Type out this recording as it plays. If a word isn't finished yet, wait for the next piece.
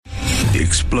the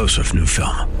explosive new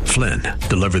film, Flynn,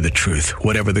 deliver the truth,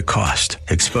 whatever the cost.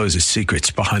 Exposes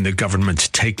secrets behind the government's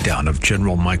takedown of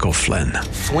General Michael Flynn.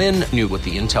 Flynn knew what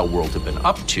the intel world had been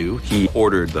up to. He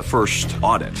ordered the first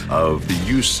audit of the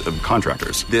use of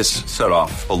contractors. This set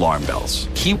off alarm bells.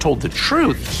 He told the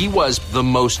truth. He was the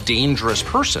most dangerous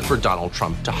person for Donald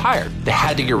Trump to hire. They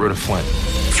had to get rid of Flynn.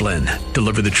 Flynn,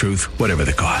 deliver the truth, whatever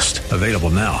the cost. Available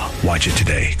now. Watch it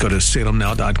today. Go to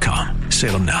salemnow.com.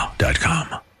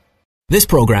 salemnow.com. This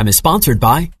program is sponsored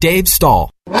by Dave Stahl.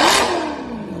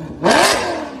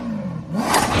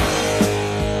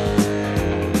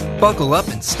 Buckle up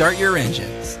and start your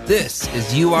engines. This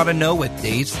is You Ought to Know with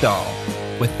Dave Stahl.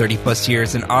 With 30-plus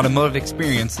years in automotive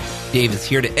experience, Dave is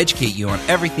here to educate you on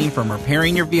everything from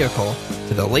repairing your vehicle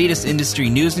to the latest industry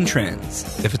news and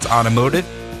trends. If it's automotive,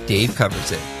 Dave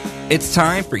covers it. It's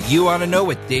time for You Ought to Know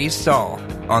with Dave Stahl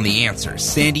on The Answer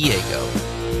San Diego.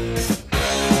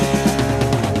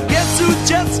 Guess who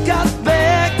just got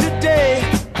back today?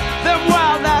 Them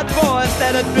wild-eyed boys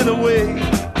that had been away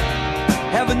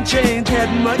haven't changed, had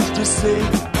much to say,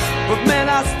 but man,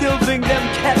 I still think them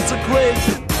cats are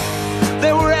crazy.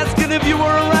 They were asking if you were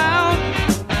around,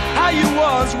 how you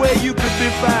was, where you could be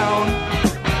found.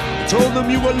 Told them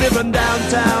you were living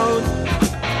downtown,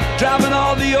 driving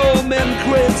all the old men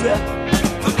crazy.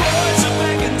 The boys are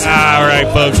back in town. All right,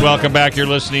 folks, welcome back. You're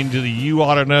listening to the You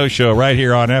Ought to Know show right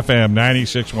here on FM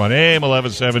 96.1 AM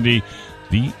 1170.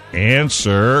 The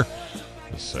Answer.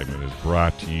 This segment is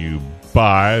brought to you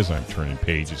by, as I'm turning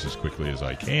pages as quickly as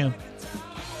I can.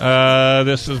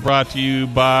 This is brought to you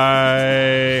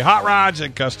by Hot Rods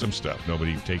and Custom Stuff.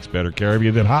 Nobody takes better care of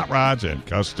you than Hot Rods and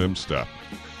Custom Stuff.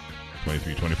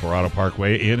 2324 Auto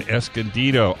Parkway in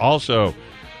Escondido. Also,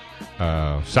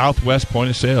 Southwest Point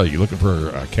of Sale. You looking for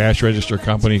a cash register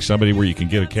company, somebody where you can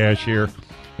get a cashier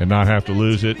and not have to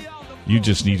lose it? You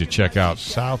just need to check out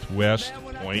Southwest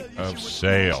Point of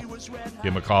Sale.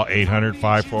 Give them a call,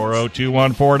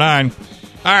 800-540-2149.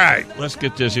 All right, let's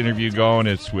get this interview going.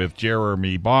 It's with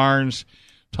Jeremy Barnes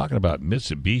talking about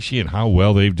Mitsubishi and how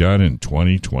well they've done in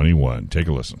 2021. Take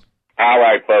a listen. All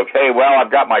right, folks. Hey, well,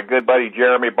 I've got my good buddy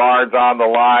Jeremy Barnes on the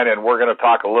line, and we're going to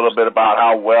talk a little bit about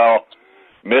how well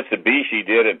Mitsubishi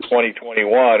did in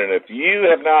 2021. And if you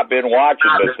have not been watching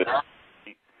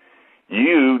Mitsubishi,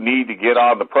 you need to get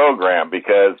on the program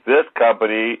because this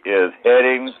company is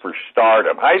heading for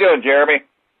stardom. How you doing, Jeremy?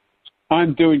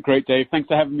 I'm doing great, Dave. Thanks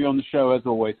for having me on the show, as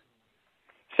always.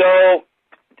 So,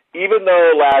 even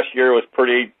though last year was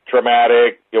pretty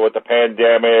traumatic, with the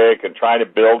pandemic and trying to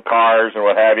build cars and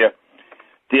what have you,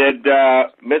 did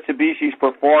Mitsubishi's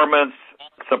performance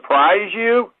surprise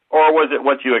you, or was it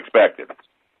what you expected?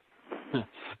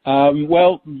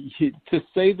 Well, to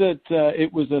say that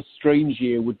it was a strange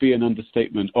year would be an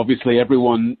understatement. Obviously,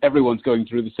 everyone's going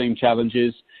through the same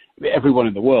challenges. Everyone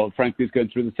in the world, frankly, is going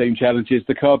through the same challenges.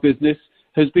 The car business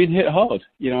has been hit hard.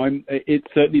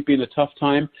 It's certainly been a tough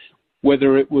time,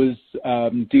 whether it was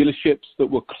dealerships that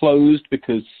were closed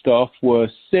because staff were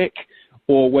sick,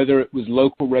 or whether it was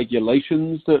local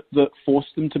regulations that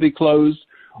forced them to be closed,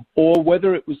 or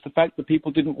whether it was the fact that people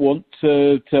didn't want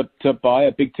to buy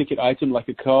a big-ticket item like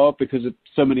a car because of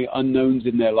so many unknowns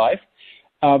in their life.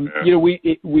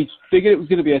 We figured it was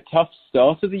going to be a tough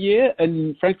start of the year,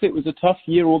 and frankly, it was a tough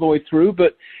year all the way through.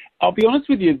 But I'll be honest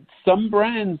with you, some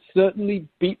brands certainly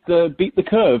beat the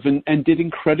curve and did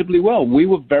incredibly well. We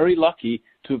were very lucky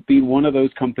to have been one of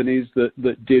those companies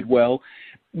that did well.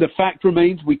 The fact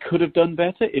remains we could have done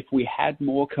better if we had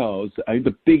more cars.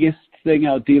 The biggest thing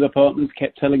our dealer partners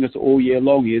kept telling us all year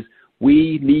long is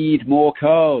we need more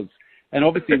cars. And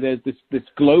obviously there's this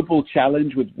global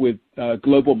challenge with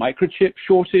global microchip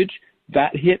shortage.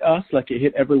 That hit us like it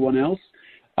hit everyone else.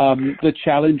 The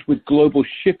challenge with global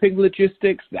shipping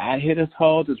logistics, that hit us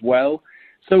hard as well.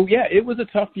 So, yeah, it was a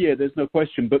tough year, there's no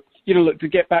question. But, look, to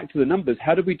get back to the numbers,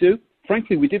 how did we do?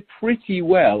 Frankly, we did pretty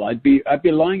well. I'd be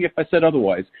lying if I said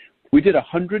otherwise. We did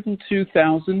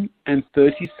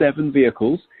 102,037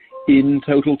 vehicles in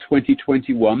total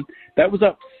 2021. That was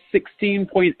up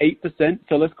 16.8%,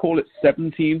 so let's call it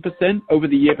 17% over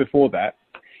the year before that.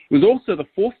 It was also the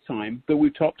fourth time that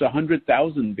we've topped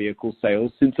 100,000 vehicle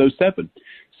sales since 2007.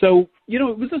 So,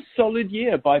 it was a solid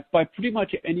year by pretty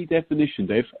much any definition,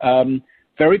 Dave.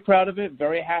 Very proud of it,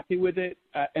 very happy with it,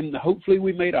 and hopefully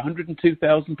we made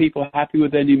 102,000 people happy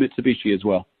with their new Mitsubishi as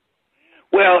well.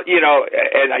 Well,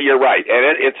 and you're right,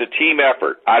 and it's a team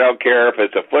effort. I don't care if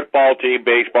it's a football team,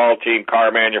 baseball team, car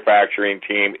manufacturing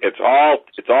team. It's all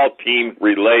team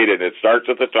related. It starts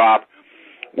at the top,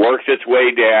 works its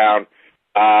way down.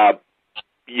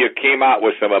 You came out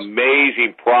with some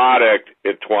amazing product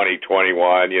in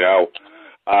 2021.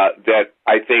 that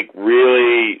I think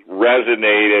really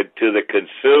resonated to the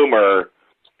consumer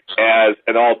as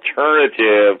an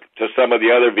alternative to some of the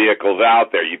other vehicles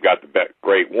out there. You've got the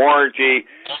great warranty,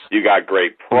 you got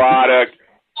great product,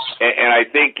 and I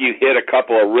think you hit a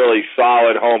couple of really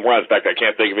solid home runs. In fact, I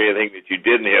can't think of anything that you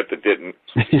didn't hit that didn't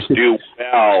do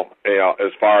well,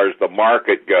 as far as the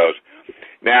market goes.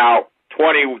 Now,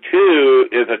 22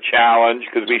 is a challenge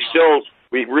because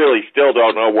we really still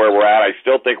don't know where we're at. I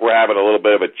still think we're having a little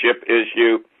bit of a chip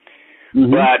issue,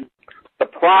 but the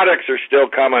products are still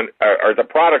coming, or the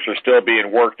products are still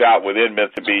being worked out within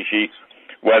Mitsubishi,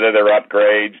 whether they're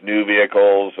upgrades, new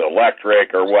vehicles,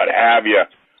 electric, or what have you.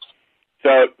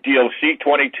 So do you see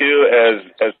 22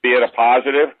 as being a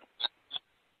positive?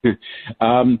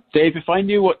 Dave, if I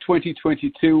knew what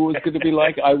 2022 was going to be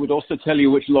like, I would also tell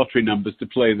you which lottery numbers to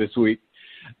play this week.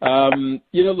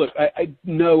 Look,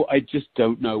 I just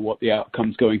don't know what the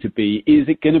outcome's going to be. Is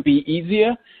it going to be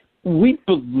easier? We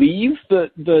believe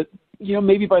that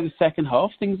maybe by the second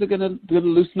half, things are going to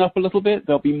loosen up a little bit.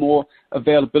 There'll be more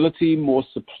availability, more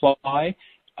supply.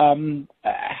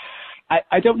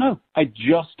 I don't know. I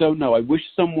just don't know. I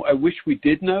wish we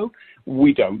did know.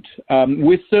 We don't.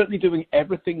 We're certainly doing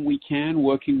everything we can,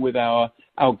 working with our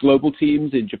global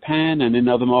teams in Japan and in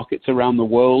other markets around the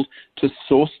world to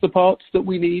source the parts that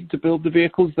we need to build the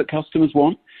vehicles that customers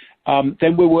want.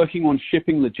 Then we're working on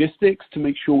shipping logistics to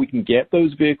make sure we can get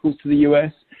those vehicles to the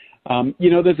U.S.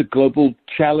 There's a global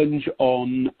challenge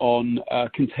on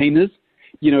containers.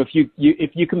 If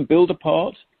you can build a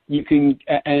part, you can,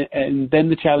 and then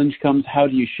the challenge comes, how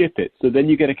do you ship it? So then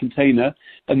you get a container,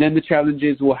 and then the challenge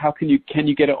is, well, can you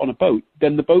get it on a boat?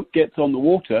 Then the boat gets on the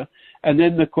water, and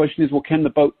then the question is, well, can the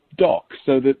boat dock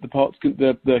so that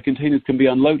the containers can be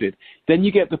unloaded? Then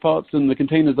you get the parts and the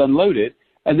containers unloaded,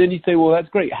 and then you say, well, that's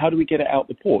great. How do we get it out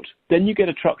the port? Then you get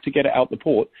a truck to get it out the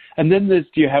port, and then do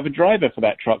you have a driver for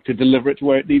that truck to deliver it to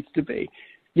where it needs to be?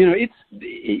 It's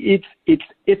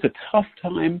a tough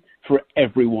time for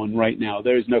everyone right now.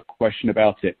 There is no question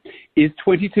about it. Is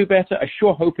 22 better? I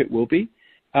sure hope it will be.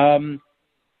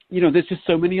 There's just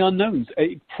so many unknowns.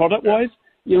 Product-wise,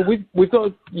 we've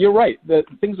got. You're right.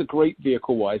 Things are great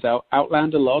vehicle-wise. Our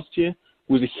Outlander last year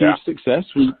was a huge success.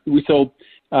 We sold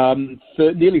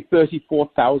nearly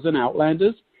 34,000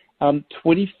 Outlanders.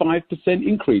 25%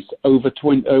 increase over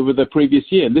the previous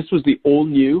year. And this was the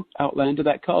all-new Outlander.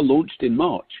 That car launched in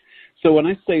March. So when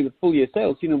I say the full-year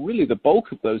sales, really the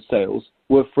bulk of those sales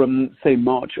were from, say,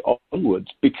 March onwards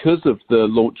because of the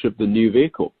launch of the new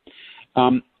vehicle.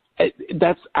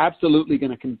 That's absolutely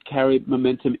going to carry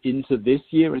momentum into this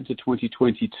year, into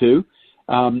 2022.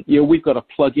 We've got a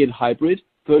plug-in hybrid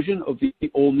version of the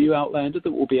all-new Outlander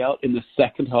that will be out in the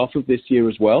second half of this year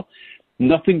as well.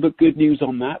 Nothing but good news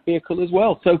on that vehicle as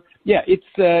well. So, it's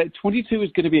 22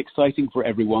 is going to be exciting for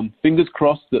everyone. Fingers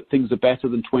crossed that things are better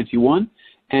than 21.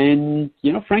 And,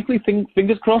 frankly,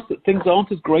 fingers crossed that things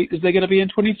aren't as great as they're going to be in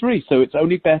 23. So it's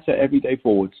only better every day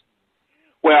forwards.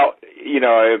 Well,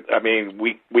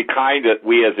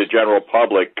 we as a general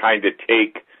public kind of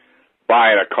take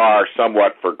buying a car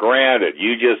somewhat for granted.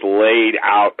 You just laid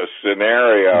out a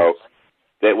scenario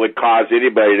that would cause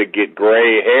anybody to get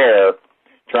gray hair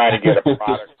trying to get a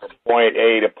product from point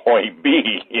A to point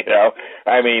B,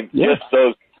 just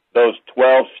those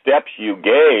 12 steps you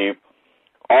gave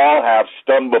all have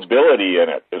stumbability in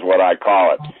it, is what I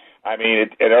call it.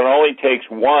 It only takes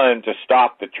one to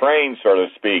stop the train, so to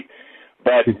speak.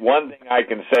 But one thing I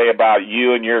can say about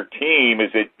you and your team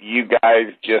is that you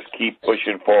guys just keep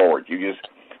pushing forward.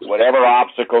 Whatever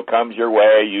obstacle comes your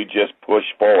way, you just push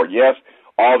forward. Yes,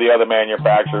 all the other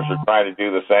manufacturers are trying to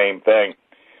do the same thing.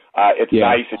 It's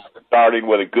nice that you're starting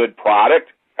with a good product.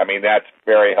 That's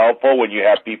very helpful when you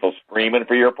have people screaming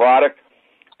for your product.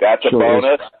 That's a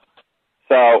bonus.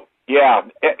 So,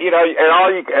 and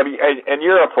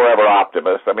you're a forever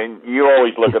optimist. You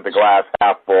always look at the glass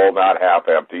half full, not half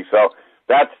empty. So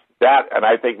that's that, and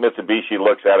I think Mitsubishi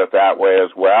looks at it that way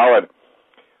as well.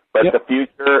 But the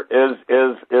future is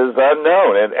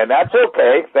unknown, and that's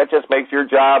okay. That just makes your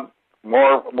job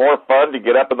more fun to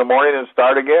get up in the morning and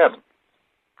start again.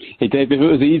 Hey, Dave, if it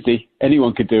was easy,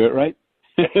 anyone could do it, right?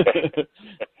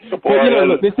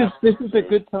 Look, this is a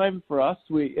good time for us.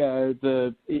 We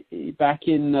back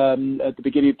in at the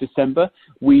beginning of December,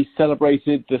 we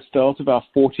celebrated the start of our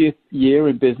 40th year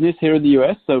in business here in the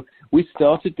U.S. So we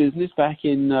started business back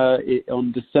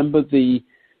on December the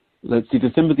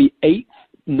 8th,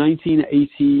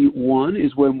 1981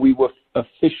 is when we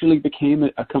officially became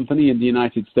a company in the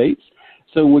United States.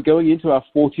 So we're going into our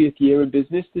 40th year in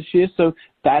business this year. So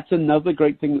that's another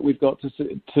great thing that we've got to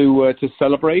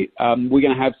celebrate. We're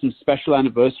going to have some special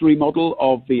anniversary model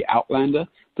of the Outlander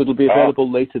that'll be available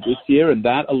later this year, and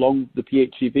that, along with the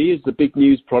PHEV, is the big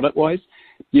news product-wise.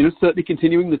 Certainly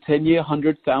continuing the 10-year,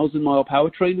 100,000-mile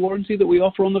powertrain warranty that we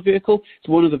offer on the vehicle. It's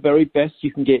one of the very best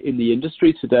you can get in the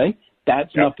industry today.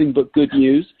 That's nothing but good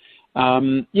news.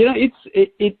 It's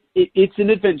an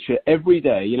adventure every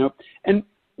day, and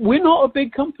we're not a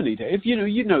big company, Dave.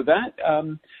 You know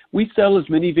that. We sell as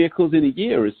many vehicles in a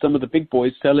year as some of the big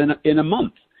boys sell in a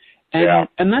month.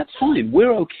 And that's fine.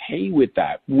 We're okay with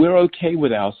that. We're okay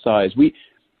with our size.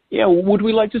 Would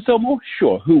we like to sell more?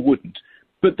 Sure, who wouldn't?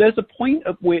 But there's a point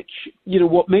at which,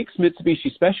 what makes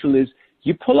Mitsubishi special is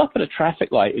you pull up at a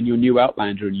traffic light in your new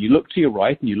Outlander and you look to your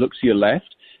right and you look to your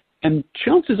left, and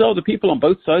chances are the people on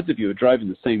both sides of you are driving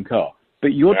the same car,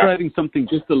 but you're driving something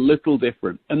just a little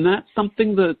different. And that's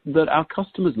something that our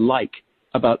customers like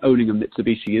about owning a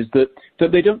Mitsubishi, is that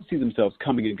they don't see themselves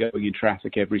coming and going in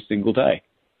traffic every single day.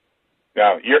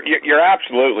 No, you're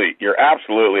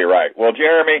absolutely right. Well,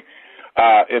 Jeremy,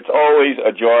 it's always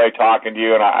a joy talking to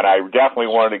you, and I definitely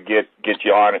wanted to get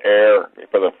you on air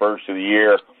for the first of the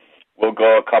year. We'll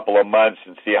go a couple of months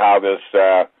and see how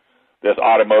this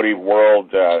automotive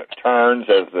world turns,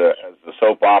 as the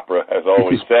soap opera has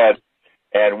always said,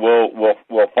 and we'll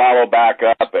follow back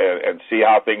up and see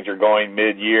how things are going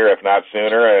mid-year, if not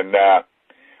sooner. And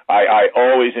I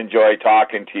always enjoy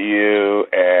talking to you,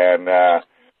 and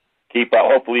keep up.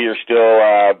 Hopefully you're still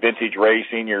vintage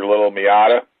racing your little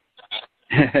Miata.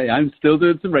 I'm still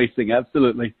doing some racing,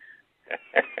 absolutely.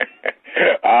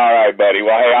 All right, buddy.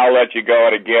 Well, hey, I'll let you go.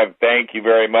 And again, thank you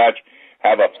very much.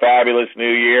 Have a fabulous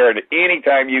new year. And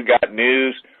anytime you got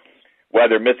news,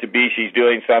 whether Mitsubishi's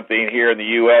doing something here in the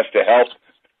U.S. to help,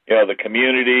 the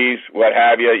communities, what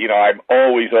have you, I'm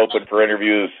always open for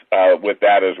interviews with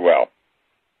that as well.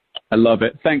 I love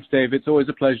it. Thanks, Dave. It's always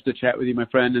a pleasure to chat with you, my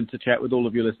friend, and to chat with all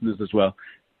of your listeners as well.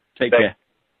 Take care.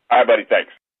 All right, buddy.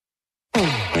 Thanks.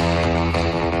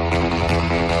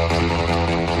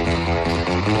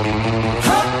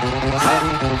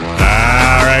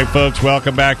 All right, folks,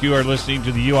 welcome back. You are listening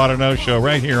to the You Ought to Know Show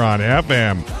right here on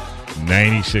FM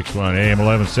 96.1 AM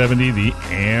 1170. The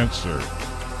Answer.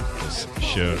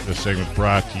 This segment's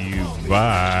brought to you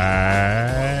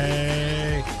by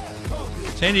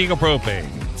San Diego Propane.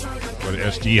 Go to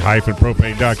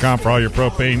sd-propane.com for all your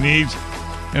propane needs,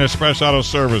 and Express Auto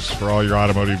Service for all your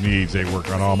automotive needs. They work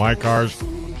on all my cars.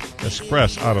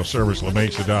 Express Auto Service,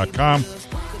 LaMesa.com.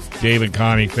 Dave and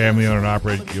Connie, family owned and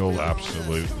operated. You'll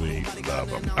absolutely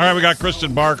love them. All right, we got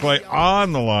Kristen Barclay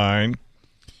on the line,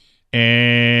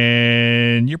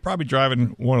 and you're probably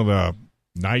driving one of the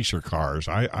nicer cars.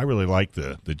 I really like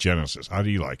the Genesis. How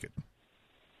do you like it?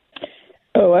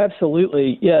 Oh,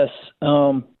 absolutely. Yes.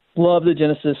 Love the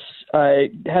Genesis. I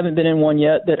haven't been in one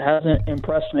yet that hasn't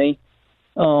impressed me.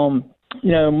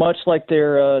 Much like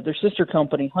their sister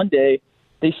company, Hyundai,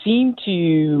 they seem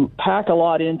to pack a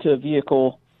lot into a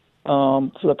vehicle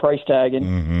for the price tag.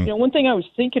 And, one thing I was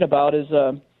thinking about is,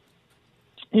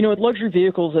 with luxury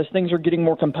vehicles, as things are getting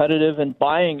more competitive and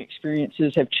buying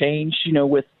experiences have changed,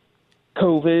 with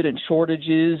COVID and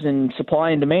shortages and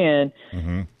supply and demand,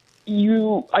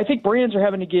 I think brands are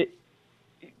having to get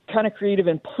kind of creative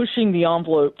in pushing the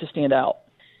envelope to stand out.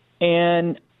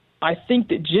 And I think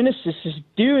that Genesis is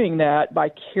doing that by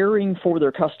caring for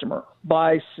their customer.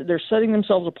 They're setting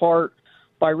themselves apart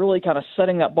by really kind of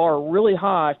setting that bar really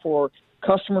high for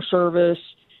customer service,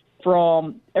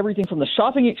 from everything from the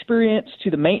shopping experience to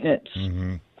the maintenance.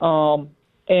 I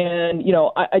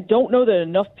don't know that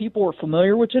enough people are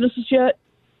familiar with Genesis yet,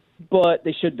 but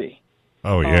they should be.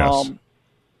 Oh, yes.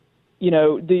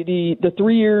 The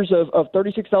 3 years of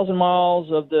 36,000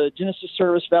 miles of the Genesis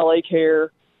Service Valet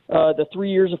Care, the 3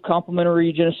 years of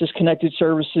complimentary Genesis Connected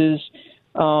Services,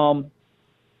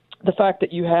 the fact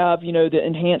that you have, the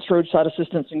enhanced roadside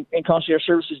assistance and concierge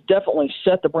services definitely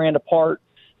set the brand apart.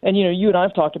 And, you and I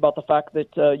have talked about the fact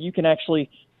that you can actually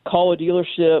call a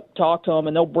dealership, talk to them,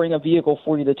 and they'll bring a vehicle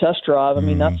for you to test drive. I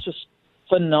mean, that's just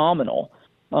phenomenal.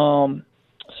 I'm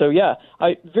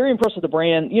very impressed with the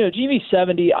brand.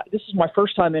 GV70, this is my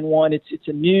first time in one. It's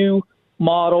a new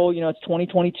model. It's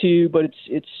 2022, but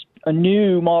it's a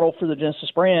new model for the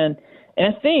Genesis brand.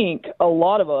 And I think a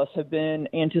lot of us have been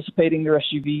anticipating their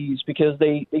SUVs because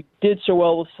they did so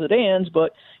well with sedans,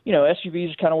 but,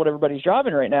 SUVs are kind of what everybody's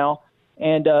driving right now.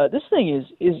 And this thing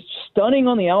is stunning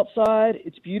on the outside.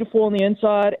 It's beautiful on the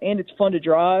inside, and it's fun to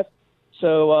drive.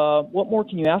 So what more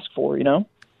can you ask for,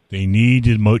 They need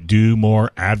to do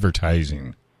more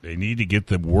advertising. They need to get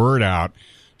the word out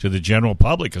to the general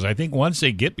public, because I think once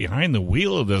they get behind the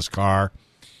wheel of this car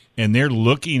and they're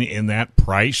looking in that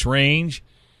price range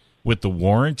with the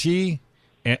warranty,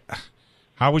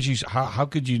 how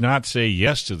could you not say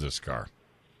yes to this car?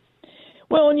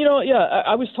 Well, and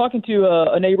I was talking to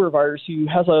a neighbor of ours who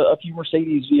has a few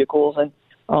Mercedes vehicles, and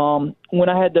when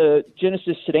I had the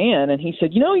Genesis sedan, and he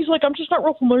said, he's like, I'm just not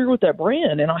real familiar with that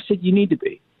brand. And I said, you need to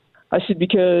be. I said,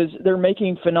 because they're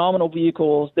making phenomenal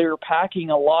vehicles. They're packing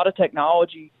a lot of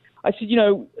technology. I said,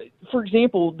 for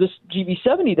example, this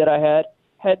GV70 that I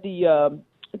had the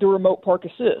remote park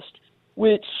assist,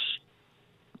 which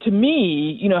to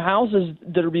me, houses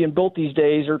that are being built these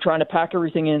days are trying to pack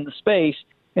everything in the space.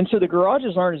 And so the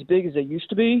garages aren't as big as they used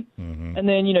to be. Mm-hmm. And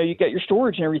then, you got your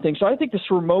storage and everything. So I think this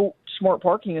remote smart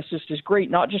parking assist is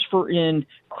great, not just for in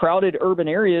crowded urban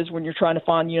areas when you're trying to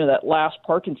find, that last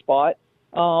parking spot.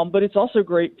 But it's also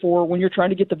great for when you're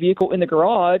trying to get the vehicle in the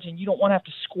garage and you don't want to have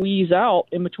to squeeze out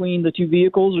in between the two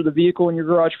vehicles or the vehicle in your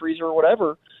garage freezer or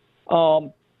whatever.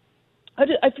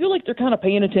 I feel like they're kind of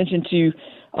paying attention to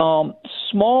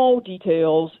small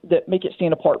details that make it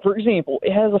stand apart. For example,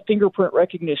 it has a fingerprint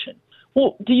recognition.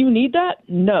 Well, do you need that?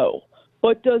 No.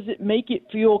 But does it make it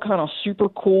feel kind of super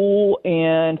cool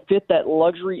and fit that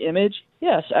luxury image?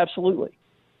 Yes, absolutely.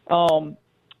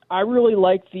 I really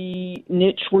like the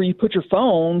niche where you put your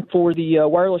phone for the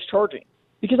wireless charging,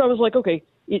 because I was like, okay,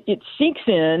 it sinks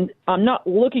in. I'm not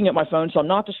looking at my phone, so I'm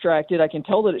not distracted. I can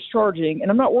tell that it's charging, and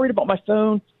I'm not worried about my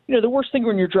phone. The worst thing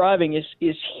when you're driving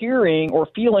is hearing or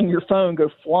feeling your phone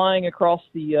go flying across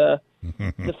the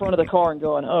front of the car and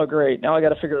going, oh, great, now I got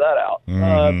to figure that out.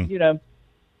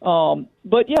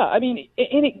 But yeah, I mean,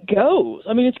 and it goes.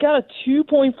 I mean, it's got a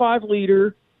 2.5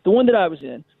 liter. The one that I was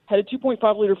in had a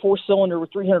 2.5 liter 4-cylinder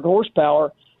with 300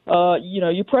 horsepower.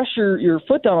 You press your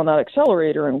foot down on that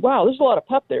accelerator, and wow, there's a lot of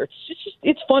pep there.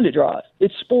 It's fun to drive.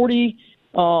 It's sporty.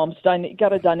 It's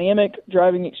got a dynamic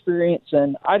driving experience,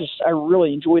 and I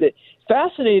really enjoyed it.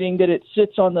 Fascinating that it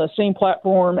sits on the same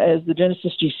platform as the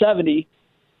Genesis G70.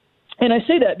 And I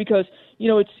say that because,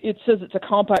 it says it's a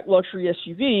compact luxury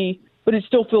SUV, but it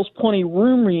still feels plenty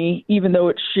roomy, even though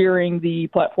it's sharing the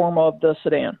platform of the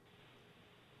sedan.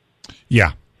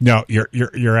 Yeah. No,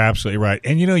 you're absolutely right.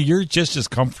 And, you're just as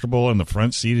comfortable in the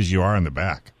front seat as you are in the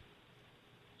back.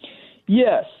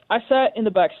 Yes. I sat in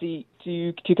the back seat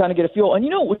to kind of get a feel. And,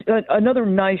 another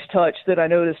nice touch that I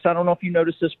noticed, I don't know if you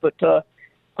noticed this, but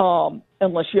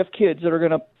unless you have kids that are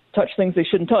going to touch things they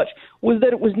shouldn't touch, was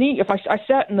that it was neat. If I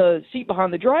sat in the seat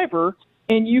behind the driver,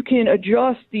 and you can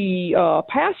adjust the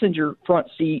passenger front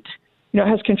seat, it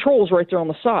has controls right there on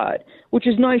the side, which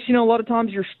is nice. A lot of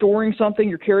times you're storing something,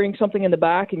 you're carrying something in the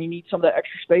back, and you need some of that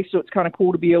extra space, so it's kind of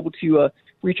cool to be able to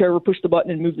reach over, push the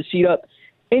button, and move the seat up.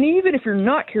 And even if you're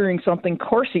not carrying something,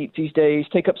 car seats these days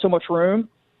take up so much room,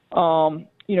 and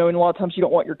a lot of times you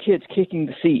don't want your kids kicking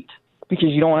the seat because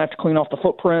you don't want to have to clean off the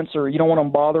footprints, or you don't want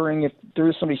them bothering if there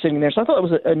is somebody sitting there. So I thought it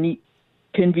was a neat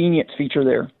convenience feature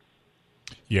there.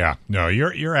 Yeah, no,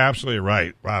 you're absolutely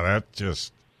right. Wow, that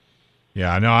just,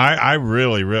 yeah, no, I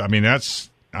really, I mean,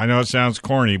 I know it sounds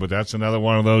corny, but that's another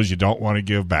one of those you don't want to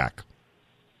give back.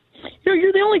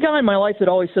 You're the only guy in my life that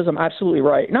always says I'm absolutely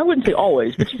right. And I wouldn't say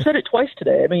always, but you said it twice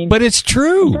today. I mean, but it's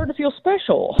true. I'm starting to feel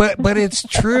special. But it's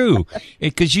true,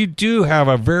 because you do have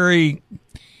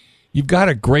you've got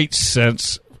a great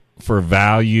sense for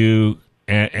value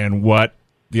and what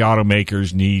the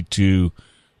automakers need to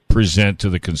present to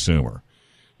the consumer.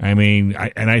 I mean,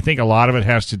 I think a lot of it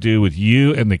has to do with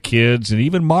you and the kids, and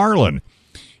even Marlon,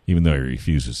 even though he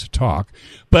refuses to talk.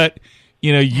 But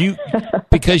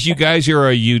because you guys are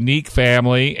a unique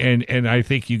family, and I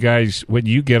think you guys, when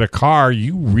you get a car,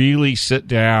 you really sit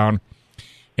down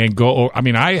and go. I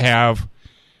mean, I have,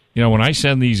 when I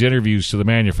send these interviews to the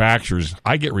manufacturers,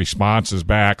 I get responses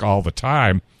back all the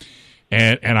time.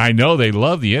 And I know they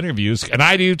love the interviews, and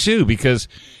I do too,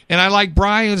 and I like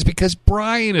Brian's because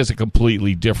Brian is a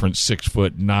completely different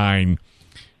 6'9",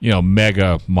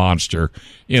 mega monster,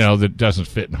 that doesn't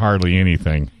fit in hardly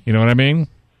anything. You know what I mean?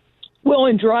 Well,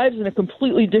 and drives in a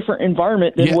completely different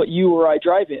environment than what you or I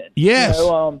drive in. Yes.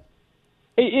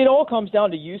 It all comes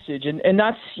down to usage, and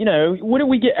that's, what do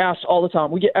we get asked all the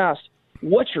time? We get asked,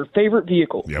 what's your favorite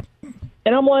vehicle? Yep.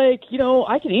 And I'm like,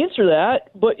 I can answer that,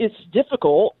 but it's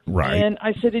difficult. Right. And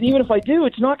I said, and even if I do,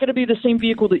 it's not going to be the same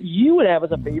vehicle that you would have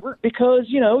as a favorite because,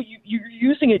 you're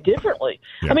using it differently.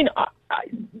 Yeah. I mean,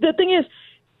 the thing is,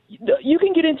 you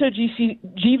can get into a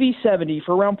GV70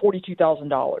 for around $42,000.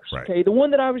 Right. Okay, the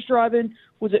one that I was driving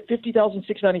was at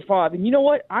 $50,695, and you know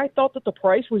what? I thought that the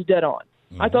price was dead on.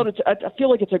 Mm-hmm. I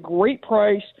feel like it's a great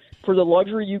price for the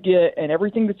luxury you get and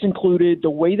everything that's included,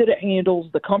 the way that it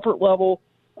handles, the comfort level.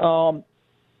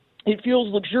 It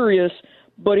feels luxurious,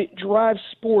 but it drives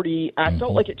sporty. I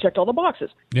felt like it checked all the boxes.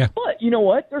 Yeah. But you know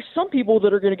what? There's some people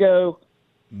that are going to go,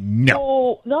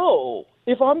 no.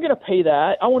 If I'm going to pay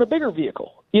that, I want a bigger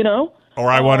vehicle, Or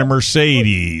I want a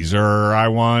Mercedes, or I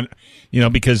want,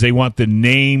 because they want the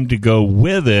name to go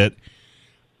with it.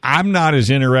 I'm not as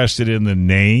interested in the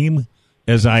name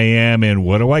as I am in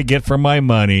what do I get for my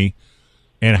money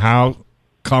and how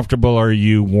comfortable are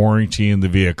you warrantying the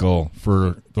vehicle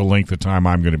for the length of time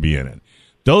I'm going to be in it.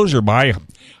 Those are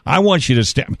I want you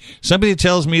to somebody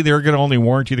tells me they're going to only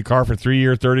warranty the car for 3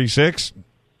 year 36,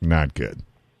 not good.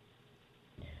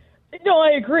 No,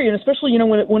 I agree, and especially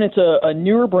when it's a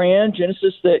newer brand,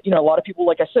 Genesis, that a lot of people,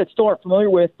 like I said, still aren't familiar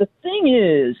with. The thing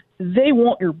is, they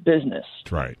want your business.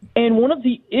 That's right. And one of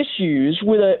the issues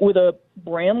with a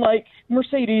brand like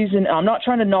Mercedes, and I'm not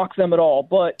trying to knock them at all,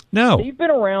 but they've been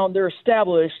around, they're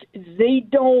established. They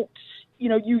don't,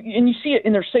 you see it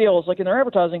in their sales, like in their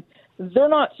advertising. They're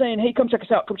not saying, "Hey, come check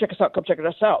us out, come check us out, come check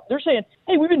us out." They're saying,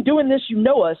 "Hey, we've been doing this. You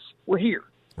know us. We're here."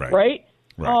 Right? Right.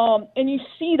 And you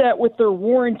see that with their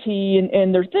warranty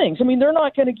and their things. I mean, they're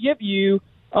not going to give you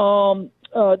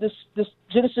this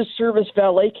Genesis service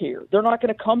valet care. They're not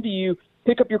going to come to you,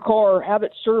 pick up your car, have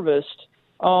it serviced,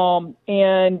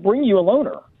 and bring you a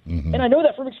loaner. Mm-hmm. And I know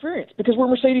that from experience because we're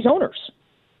Mercedes owners.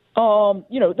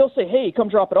 They'll say, "Hey, come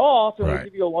drop it off, and we'll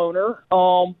give you a loaner."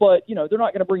 But they're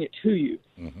not going to bring it to you.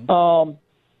 Mm-hmm.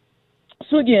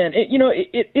 So again,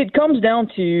 it comes down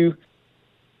to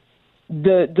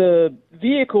the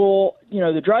vehicle,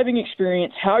 the driving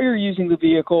experience, how you're using the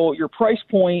vehicle, your price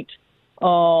point.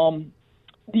 The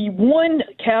one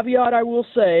caveat I will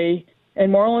say,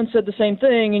 and Marlon said the same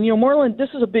thing, and Marlon, this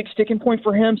is a big sticking point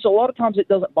for him, so a lot of times it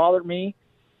doesn't bother me.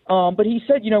 But he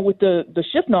said, with the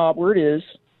shift knob where it is,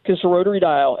 because it's a rotary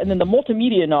dial, and then the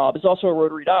multimedia knob is also a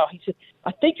rotary dial. He said,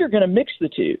 I think you're going to mix the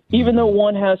two, even though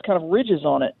one has kind of ridges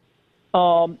on it.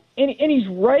 And he's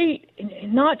right,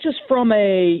 not just from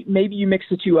maybe you mix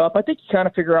the two up. I think you kind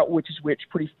of figure out which is which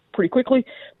pretty quickly.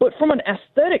 But from an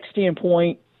aesthetic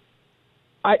standpoint,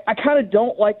 I kind of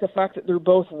don't like the fact that they're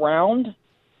both round.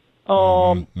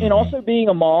 And also being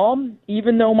a mom,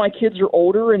 even though my kids are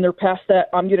older and they're past that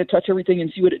I'm going to touch everything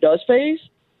and see what it does phase,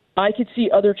 I could see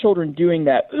other children doing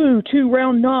that. Ooh, 2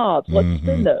 round knobs, let's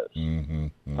spin those. And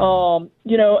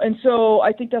so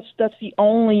I think that's the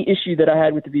only issue that I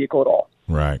had with the vehicle at all.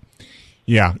 Right.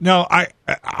 Yeah. No,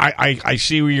 I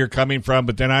see where you're coming from,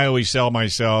 but then I always tell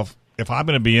myself, if I'm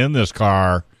going to be in this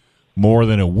car more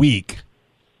than a week,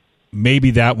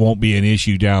 maybe that won't be an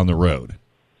issue down the road.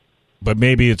 But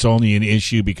maybe it's only an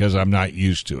issue because I'm not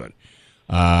used to it.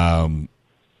 I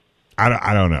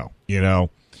don't know,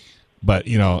 But,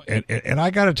 and I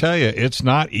got to tell you, it's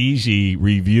not easy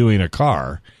reviewing a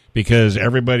car because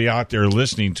everybody out there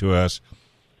listening to us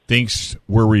thinks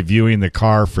we're reviewing the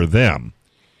car for them.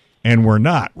 And we're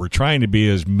not. We're trying to be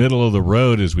as middle of the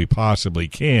road as we possibly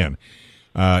can.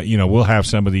 We'll have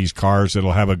some of these cars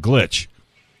that'll have a glitch.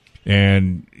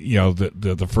 And,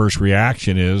 the first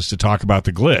reaction is to talk about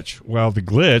the glitch. Well, the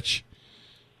glitch,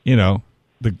 the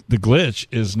glitch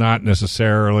is not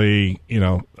necessarily,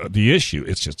 the issue.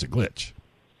 It's just a glitch.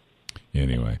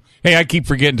 Anyway. Hey, I keep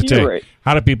forgetting to tell you,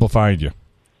 how do people find you?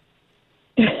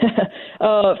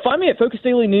 Find me at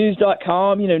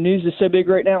FocusDailyNews.com. News is so big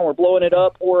right now, we're blowing it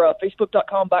up. Or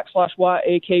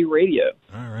Facebook.com/YAK Radio.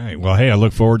 All right. Well, hey, I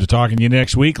look forward to talking to you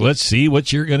next week. Let's see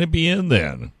what you're going to be in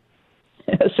then.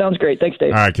 Sounds great. Thanks,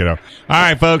 Dave. All right, kiddo. All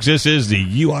right, folks, this is the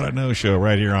You Ought to Know Show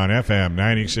right here on FM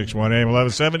 96.1 AM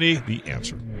 1170. The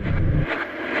Answer.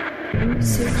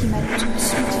 Ce qui m'a tout de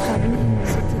suite frappé,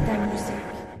 c'était ta musique.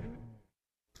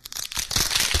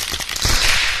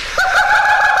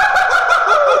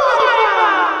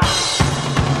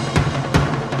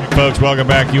 Folks, welcome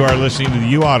back. You are listening to the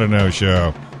You Ought to Know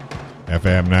Show.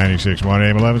 FM 96.1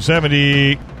 AM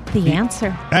 1170. The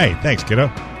Answer. Hey, thanks,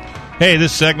 kiddo. Hey,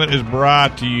 this segment is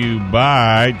brought to you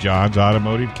by John's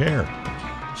Automotive Care.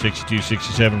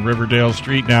 6267 Riverdale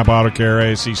Street, Napa Auto Care,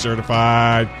 ASC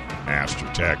certified. Master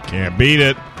Tech, can't beat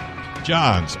it.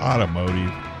 John's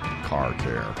Automotive Car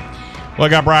Care. Well, I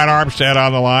got Brian Armstead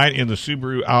on the line in the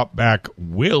Subaru Outback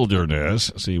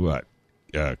Wilderness. See what?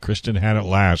 Kristen had it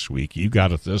last week. You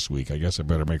got it this week. I guess I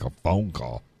better make a phone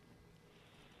call.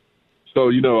 So,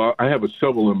 I have a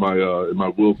shovel in my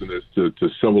wilderness to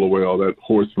shovel away all that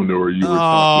horse manure you were talking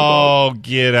about. Oh,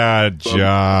 get a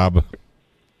job.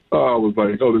 I was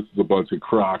like, this is a bunch of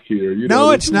crock here.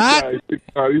 No, it's not. He's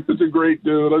such a great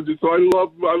dude. I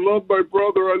love my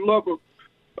brother. I love him.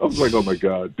 I was like, oh, my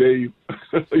God, Dave.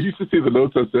 You should see the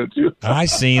notes I sent you. I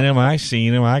seen him.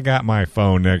 I got my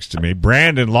phone next to me.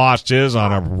 Brandon lost his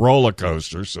on a roller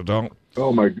coaster, so don't.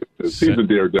 Oh, my goodness. He's a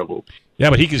daredevil. Yeah,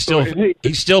 but he can still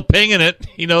he's still pinging it.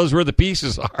 He knows where the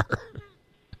pieces are.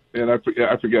 And I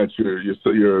forgot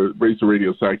your Racer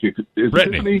Radio sidekick. Is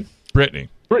Brittany. Brittany,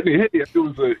 hey, it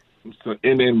was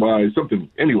NNY, something.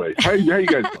 Anyway, how you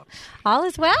guys doing? All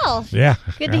is well. Yeah.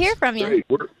 Good to hear from you. Hey,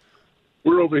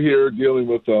 we're over here dealing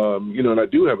with, and I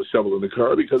do have a shovel in the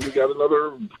car because we got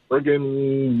another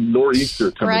friggin' nor'easter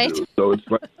coming through. So it's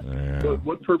like,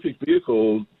 what perfect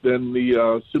vehicle than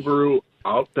the Subaru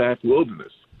Outback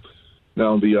Wilderness?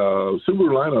 Now, the Subaru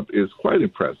lineup is quite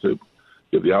impressive.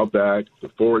 You have the Outback, the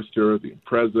Forester, the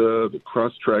Impreza, the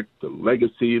Crosstrek, the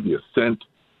Legacy, the Ascent,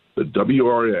 the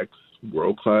WRX,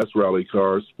 world-class rally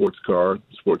car, sports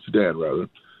sedan, rather.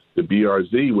 The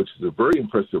BRZ, which is a very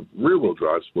impressive rear-wheel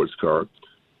drive sports car.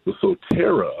 The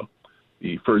Solterra,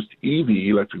 the first EV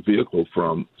electric vehicle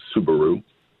from Subaru.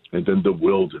 And then the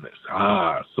Wilderness.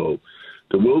 So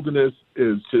the Wilderness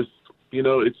is just,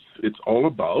 it's all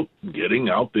about getting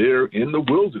out there in the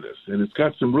wilderness. And it's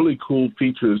got some really cool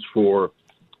features for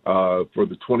the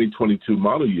 2022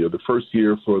 model year, the first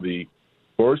year for the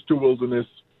Forester Wilderness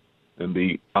and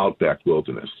the Outback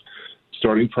Wilderness.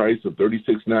 Starting price of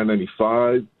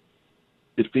 $36,995.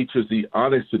 It features the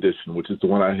Onyx Edition, which is the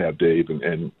one I have, Dave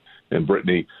and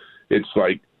Brittany. It's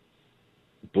like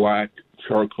black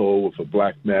charcoal with a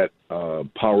black matte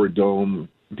power dome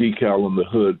decal on the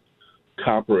hood,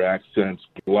 copper accents,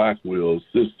 black wheels.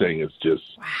 This thing is just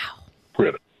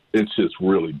pretty. It's just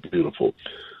really beautiful.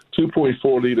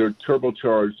 2.4-liter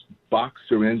turbocharged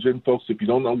Boxer engine. Folks, if you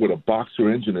don't know what a Boxer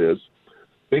engine is,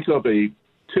 think of a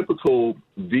typical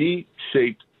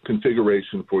V-shaped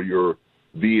configuration for your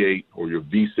V8 or your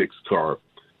V6 car.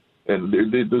 And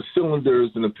the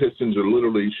cylinders and the pistons are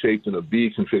literally shaped in a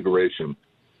V configuration.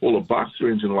 Well, a Boxer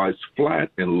engine lies flat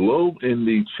and low in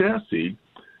the chassis,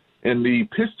 and the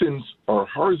pistons are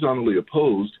horizontally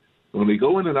opposed. When they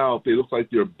go in and out, they look like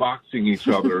they're boxing each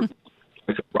other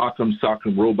like a Rock'em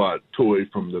Sock'em Robot toy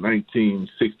from the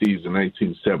 1960s and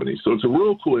 1970s. So it's a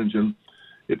real cool engine.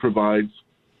 It provides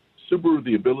Subaru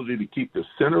the ability to keep the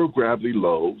center of gravity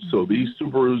low, so these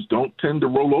Subarus don't tend to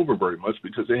roll over very much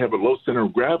because they have a low center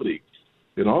of gravity.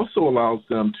 It also allows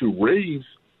them to raise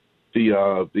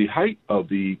the height of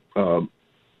the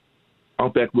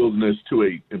Outback Wilderness to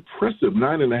an impressive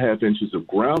 9.5 inches of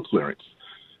ground clearance.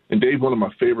 And Dave, one of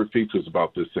my favorite features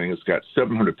about this thing, it's got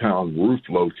 700-pound roof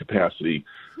load capacity.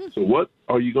 So what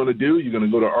are you going to do? You're going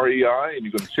to go to REI and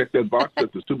you're going to check that box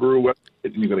at the Subaru website,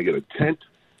 and you're going to get a tent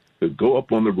to go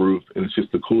up on the roof, and it's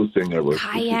just the coolest thing ever.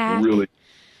 Kayak.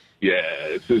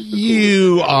 It's just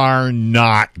you are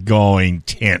not going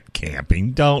tent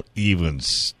camping. Don't even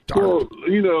start. Well,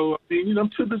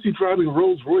 I'm too busy driving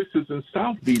Rolls Royces in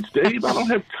South Beach, Dave. I don't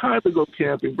have time to go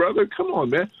camping, brother. Come on,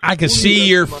 man. I can see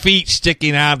your feet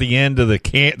sticking out the end of the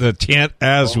tent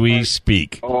as we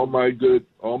speak. All my good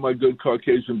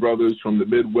Caucasian brothers from the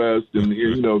Midwest and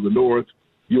the North,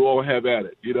 you all have at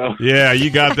it. Yeah, you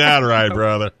got that right,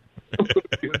 brother.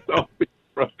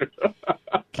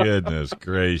 Goodness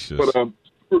gracious. But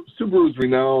Subaru is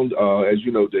renowned, as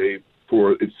you know, Dave,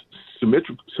 for its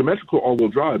symmetrical all-wheel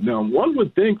drive. Now, one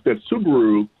would think that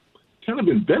Subaru kind of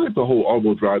invented the whole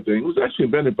all-wheel drive thing. It was actually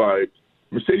invented by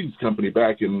Mercedes company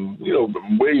back in,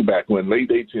 way back when, late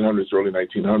 1800s, early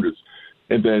 1900s.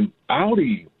 And then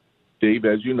Audi, Dave,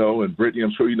 as you know, and Brittany,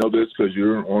 I'm sure you know this because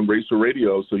you're on Racer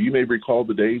Radio, so you may recall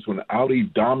the days when Audi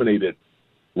dominated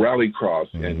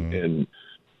Rallycross and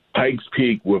Pikes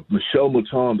Peak with Michelle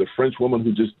Mouton, the French woman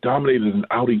who just dominated an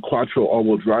Audi Quattro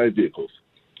all-wheel drive vehicles.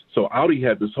 So Audi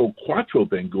had this whole Quattro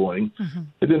thing going,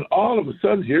 and then all of a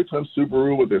sudden, here comes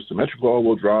Subaru with their symmetrical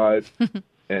all-wheel drive.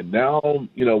 And now, when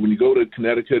you go to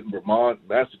Connecticut, Vermont,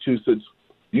 Massachusetts,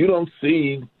 you don't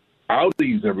see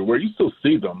Audis everywhere. You still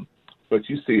see them, but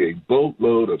you see a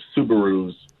boatload of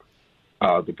Subarus,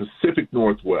 the Pacific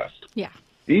Northwest. Yeah.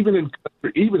 Even in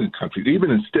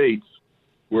states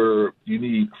where you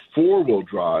need four-wheel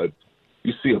drive,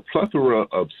 you see a plethora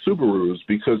of Subarus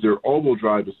because their all-wheel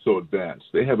drive is so advanced.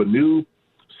 They have a new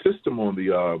system on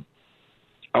the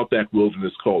Outback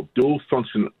Wilderness called Dual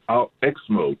Function X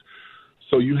Mode.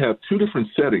 So you have two different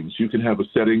settings. You can have a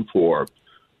setting for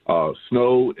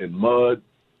snow and mud,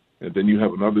 and then you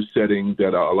have another setting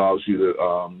that allows you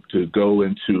to go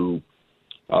into,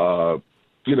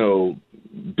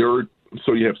 dirt.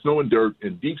 So you have snow and dirt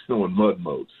and deep snow and mud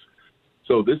modes.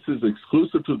 So this is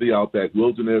exclusive to the Outback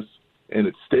Wilderness, and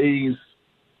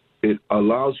it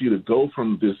allows you to go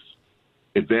from this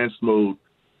advanced mode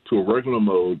to a regular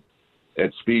mode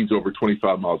at speeds over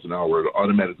 25 miles an hour. It'll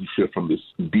automatically shift from this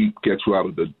deep, get you out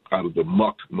of the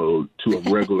muck mode to a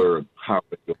regular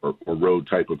highway or road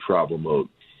type of travel mode.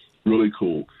 Really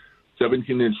cool.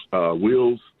 17-inch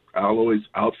wheels, alloys,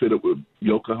 outfitted with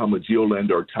Yokohama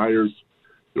Geolandar tires.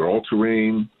 They're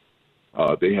all-terrain.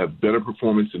 They have better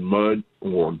performance in mud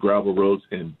or on gravel roads.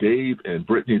 And Dave and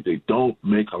Brittany, they don't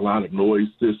make a lot of noise.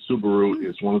 This Subaru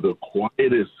is one of the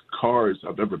quietest cars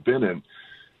I've ever been in.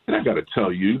 And I got to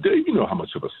tell you, Dave, you know how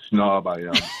much of a snob I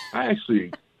am. I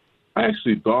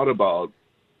actually thought about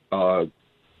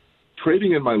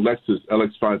trading in my Lexus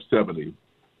LX570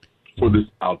 for this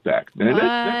Outback. And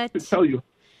that's to tell you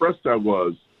how impressed I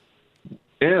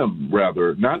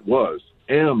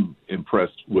am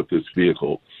impressed with this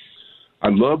vehicle. I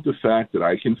love the fact that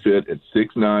I can fit at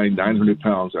 6'9", 900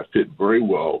 pounds. I fit very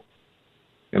well.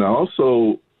 And I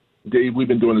also, Dave, we've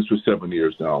been doing this for 7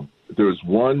 years now. There's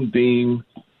one theme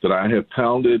that I have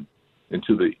pounded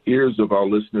into the ears of our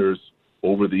listeners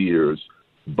over the years.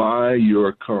 Buy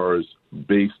your cars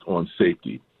based on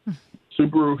safety.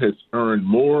 Subaru has earned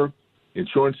more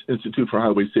Insurance Institute for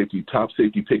Highway Safety Top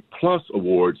Safety Pick Plus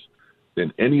awards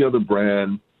than any other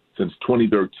brand since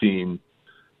 2013.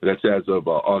 That's as of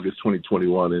August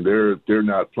 2021, and they're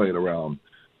not playing around.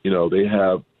 You know, they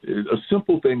have a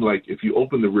simple thing like if you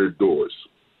open the rear doors,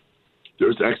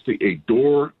 there's actually a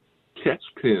door catch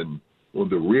pin on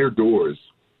the rear doors.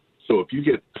 So if you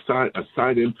get a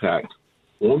side impact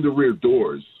on the rear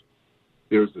doors,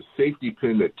 there's a safety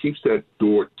pin that keeps that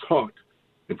door taut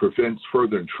and prevents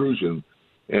further intrusion.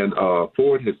 And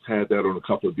Ford has had that on a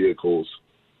couple of vehicles.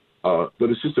 But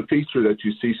it's just a feature that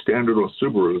you see standard on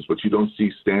Subarus, but you don't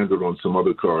see standard on some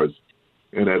other cars.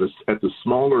 And at the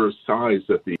smaller size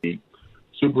that the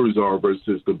Subarus are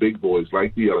versus the big boys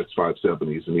like the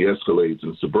LX570s and the Escalades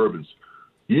and Suburbans,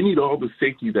 you need all the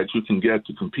safety that you can get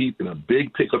to compete in a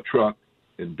big pickup truck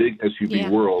and big SUV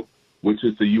world, which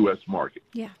is the U.S. market.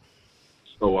 Yeah.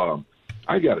 So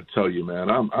I got to tell you,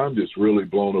 man, I'm just really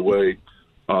blown away.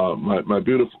 My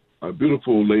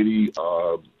beautiful lady,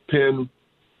 Penn,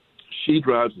 she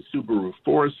drives a Subaru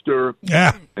Forester.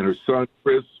 Yeah. And her son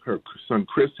Chris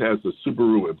has a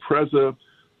Subaru Impreza.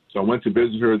 So I went to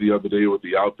visit her the other day with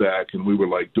the Outback, and we were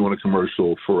like doing a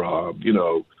commercial for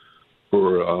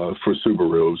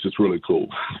Subaru. It was just really cool.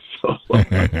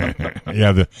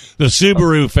 Yeah, the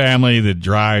Subaru family that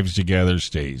drives together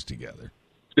stays together.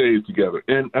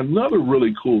 And another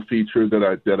really cool feature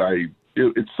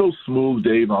it's so smooth,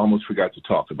 Dave, I almost forgot to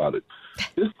talk about it.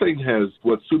 This thing has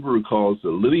what Subaru calls a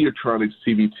Lineartronic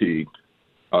CVT,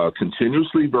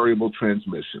 continuously variable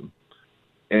transmission.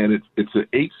 And it's an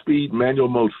 8-speed manual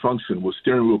mode function with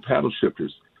steering wheel paddle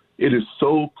shifters. It is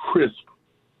so crisp.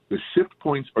 The shift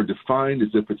points are defined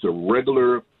as if it's a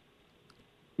regular,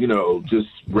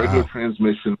 regular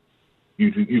transmission.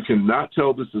 You cannot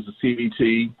tell this is a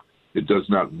CVT. It does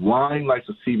not whine like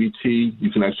a CVT.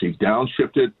 You can actually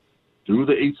downshift it through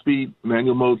the 8-speed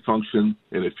manual mode function,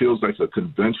 and it feels like a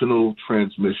conventional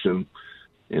transmission,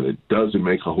 and it doesn't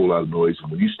make a whole lot of noise. And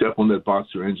when you step on that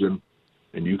Boxer engine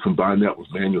and you combine that with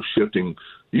manual shifting,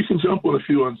 you can jump on a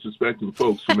few unsuspecting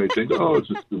folks who may think, oh,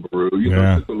 it's a Subaru,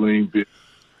 it's a lame bit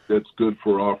that's good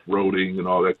for off-roading and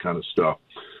all that kind of stuff.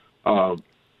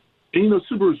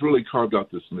 Subaru's really carved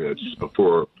out this niche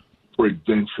for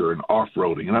adventure and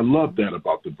off-roading, and I love that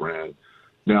about the brand.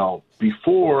 Now,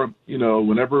 before,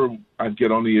 whenever I'd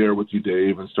get on the air with you,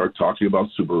 Dave, and start talking about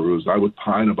Subarus, I would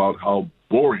pine about how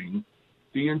boring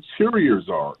the interiors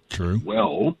are. True.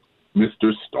 Well,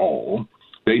 Mr. Stahl,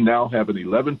 they now have an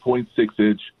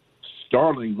 11.6-inch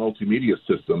Starling multimedia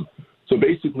system. So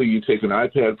basically, you take an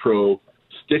iPad Pro,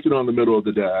 stick it on the middle of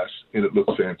the dash, and it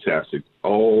looks fantastic.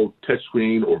 All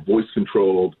touchscreen or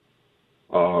voice-controlled.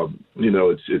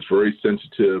 It's very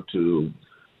sensitive to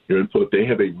your input. They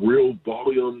have a real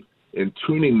volume and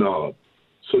tuning knob,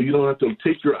 so you don't have to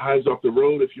take your eyes off the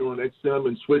road if you're on XM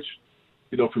and switch,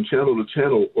 from channel to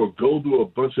channel, or go to a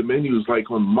bunch of menus like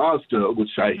on Mazda,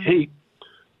 which I hate.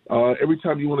 Every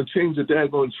time you want to change the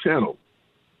daggone channel,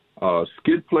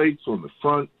 skid plates on the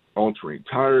front, all-terrain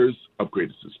tires,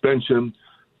 upgraded suspension,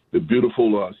 the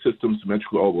beautiful system,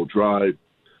 symmetrical all-wheel drive.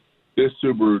 This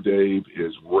Subaru, Dave,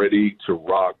 is ready to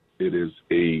rock. It is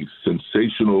a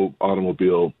sensational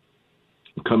automobile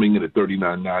coming in at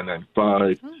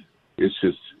 $39,995. It's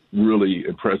just really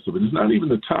impressive. And it's not even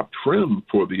the top trim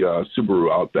for the Subaru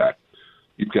Outback.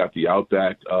 You've got the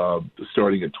Outback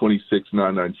starting at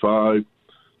 $26,995.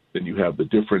 Then you have the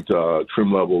different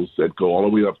trim levels that go all the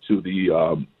way up to the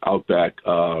Outback.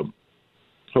 Hold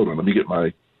on, let me get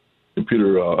my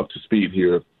computer up to speed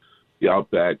here. The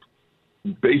Outback,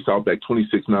 base Outback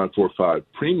 $26,945,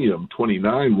 Premium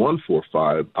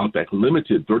 $29,145, Outback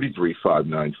Limited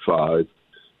 $33,595,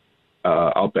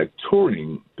 Outback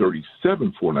Touring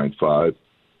 $37,495,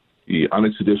 the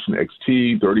Onyx Edition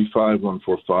XT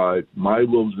 $35,145, My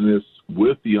Wilderness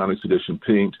with the Onyx Edition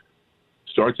paint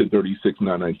starts at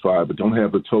 $36,995, but don't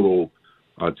have the total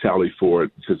tally for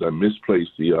it because I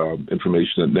misplaced the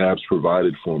information that NABS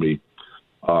provided for me.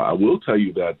 I will tell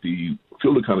you that the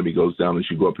fuel economy goes down as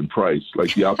you go up in price.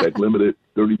 Like the Outback Limited,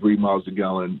 33 miles a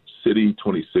gallon, city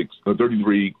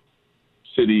 33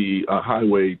 city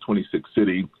highway, 26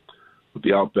 city. With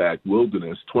the Outback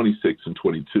Wilderness, 26 and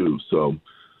 22. So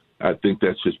I think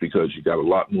that's just because you got a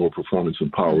lot more performance and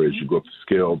power as you go up the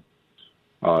scale.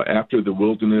 After the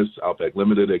Wilderness, Outback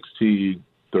Limited XT,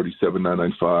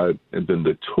 37,995, and then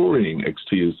the Touring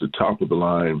XT is the top of the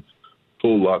line.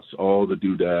 Full Lux, all the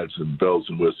doodads and bells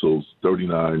and whistles,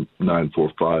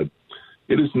 39,945.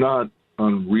 It is not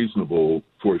unreasonable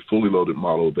for a fully loaded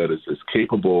model that is as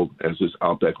capable as this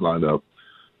Outback lineup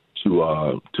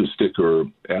to sticker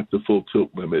at the full tilt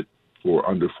limit for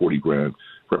under 40 grand.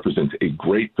 Represents a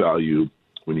great value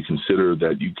when you consider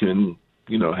that you can,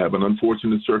 have an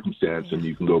unfortunate circumstance and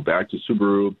you can go back to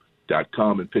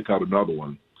Subaru.com and pick out another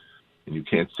one. And you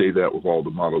can't say that with all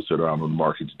the models that are out on the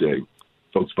market today.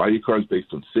 Folks, buy your cars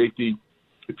based on safety.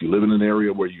 If you live in an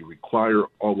area where you require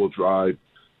all-wheel drive,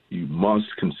 you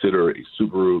must consider a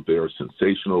Subaru. They are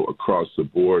sensational across the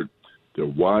board. They're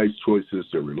wise choices.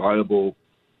 They're reliable.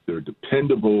 They're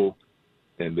dependable,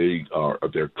 and they're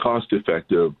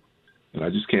cost-effective. And I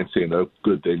just can't say enough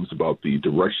good things about the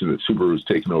direction that Subaru has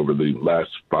taken over the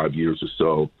last 5 years or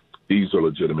so. These are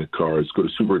legitimate cars. Go to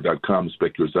Subaru.com and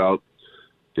spec yours out.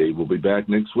 Dave will be back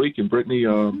next week. And Brittany,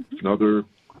 another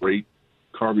great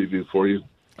car review for you.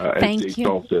 Thank Dave you.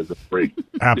 Stahl says, great.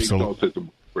 Absolutely.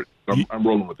 I'm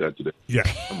rolling with that today. Yeah.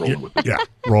 I'm rolling with it. Yeah,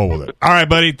 roll with it. All right,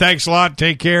 buddy. Thanks a lot.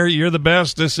 Take care. You're the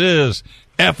best. This is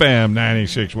FM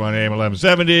 96.1 AM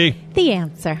 1170. The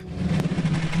Answer.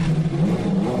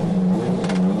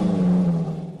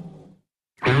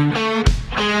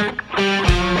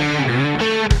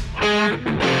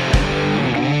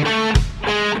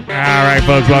 All right,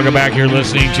 folks. Welcome back. You're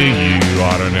listening to You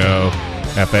Ought to Know.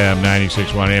 FM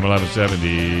 96.1 AM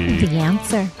 1170. The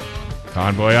Answer.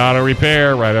 Convoy Auto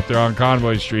Repair, right up there on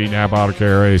Convoy Street. Napa Auto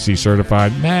Care, AC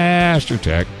certified, Master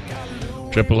Tech.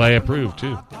 AAA approved,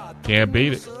 too. Can't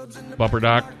beat it. Bumper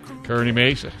Dock, Kearney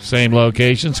Mesa. Same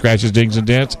location, scratches, dings, and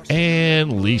dents,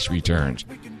 and lease returns.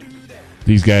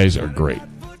 These guys are great.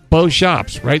 Both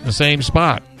shops, right in the same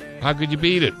spot. How could you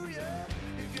beat it?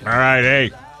 All right,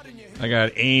 hey. I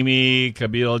got Amy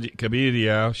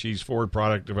Cabidia. She's Ford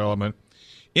Product Development.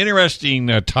 Interesting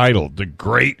title, The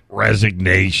Great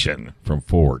Resignation from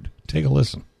Ford. Take a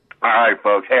listen. All right,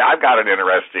 folks. Hey, I've got an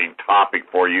interesting topic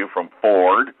for you from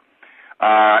Ford.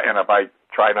 And if I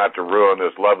try not to ruin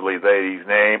this lovely lady's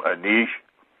name,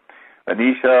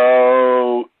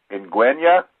 Anisha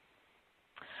Nguyen.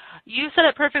 You said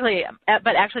it perfectly,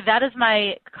 but actually that is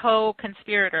my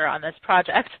co-conspirator on this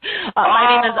project.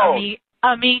 My name is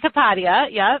Ami Kapadia.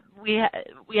 Yep, we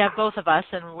have both of us,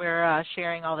 and we're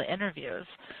sharing all the interviews.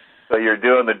 So you're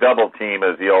doing the double team,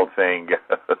 as the old saying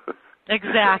goes.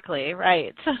 Exactly,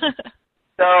 right.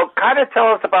 So kind of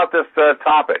tell us about this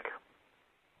topic.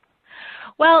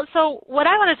 Well, so what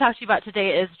I want to talk to you about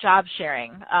today is job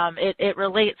sharing. It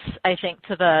relates, I think,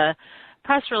 to the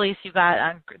press release you got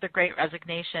on the Great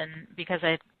Resignation, because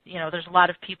there's a lot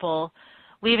of people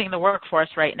leaving the workforce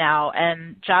right now,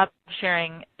 and job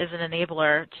sharing is an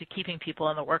enabler to keeping people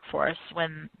in the workforce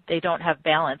when they don't have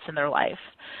balance in their life.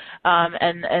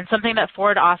 And something that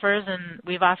Ford offers, and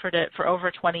we've offered it for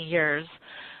over 20 years,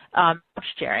 job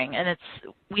sharing. And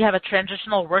we have a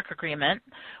transitional work agreement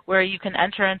where you can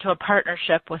enter into a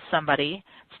partnership with somebody.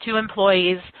 It's two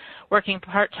employees working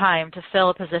part-time to fill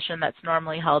a position that's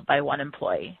normally held by one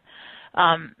employee.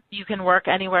 You can work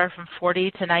anywhere from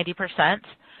 40 to 90%.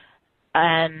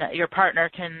 And your partner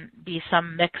can be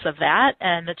some mix of that,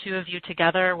 and the two of you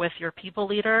together with your people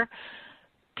leader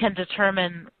can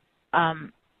determine,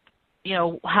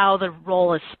 how the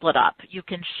role is split up. You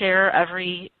can share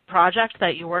every project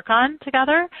that you work on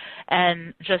together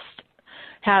and just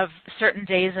have certain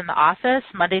days in the office,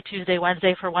 Monday, Tuesday,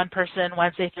 Wednesday for one person,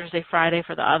 Wednesday, Thursday, Friday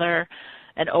for the other,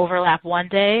 and overlap one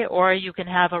day, or you can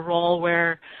have a role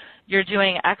where you're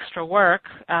doing extra work.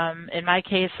 In my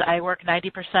case, I work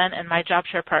 90% and my job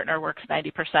share partner works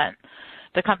 90%.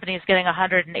 The company is getting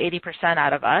 180%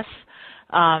 out of us.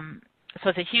 So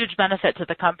it's a huge benefit to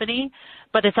the company,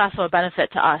 but it's also a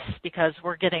benefit to us because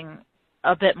we're getting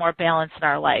a bit more balance in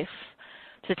our life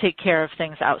to take care of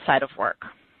things outside of work.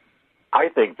 I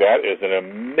think that is an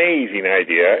amazing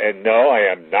idea, and no,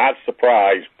 I am not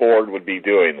surprised Ford would be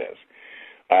doing this.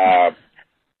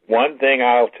 One thing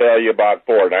I'll tell you about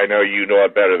Ford, I know you know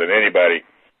it better than anybody,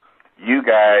 you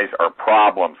guys are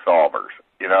problem solvers.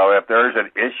 If there's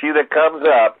an issue that comes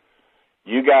up,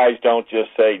 you guys don't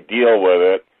just say deal with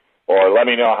it or let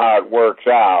me know how it works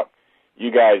out.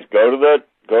 you guys go to the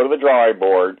drawing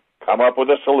board, come up with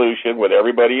a solution with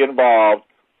everybody involved,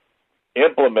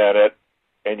 implement it,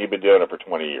 and you've been doing it for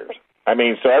 20 years. I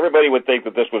mean, so everybody would think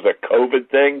that this was a COVID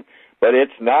thing, but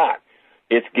it's not.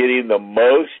 It's getting the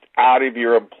most out of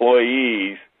your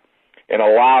employees and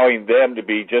allowing them to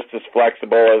be just as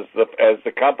flexible as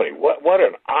the company. What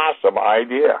an awesome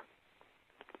idea.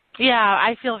 Yeah,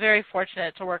 I feel very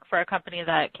fortunate to work for a company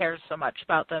that cares so much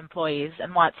about the employees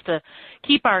and wants to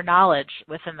keep our knowledge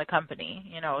within the company.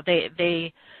 You know,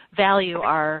 they value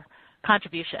our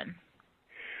contribution.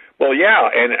 Well, yeah,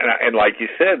 and like you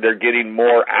said, they're getting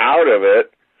more out of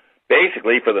it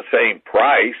basically for the same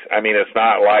price. I mean, it's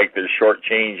not like they're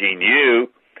shortchanging you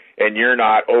and you're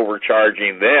not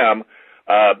overcharging them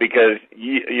because,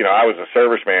 you know, I was a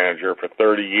service manager for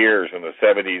 30 years in the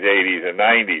 70s, 80s, and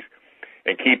 90s,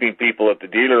 and keeping people at the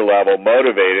dealer level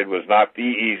motivated was not the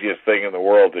easiest thing in the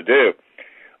world to do.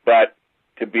 But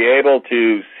to be able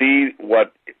to see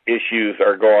what issues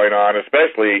are going on,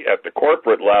 especially at the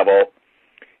corporate level,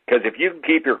 because if you can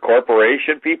keep your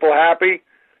corporation people happy,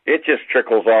 it just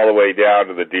trickles all the way down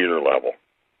to the dealer level.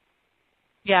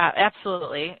 Yeah,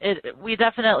 absolutely. We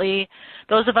definitely,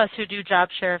 those of us who do job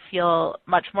share feel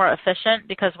much more efficient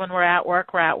because when we're at work,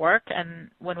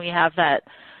 and when we have that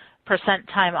percent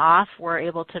time off, we're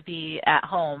able to be at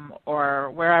home or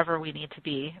wherever we need to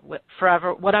be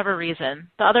for whatever reason.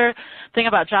 The other thing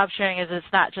about job sharing is it's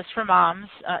not just for moms.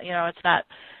 You know, it's not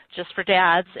just for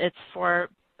dads. It's for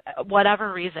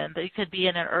whatever reason. That you could be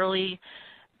in an early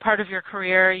part of your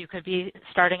career. You could be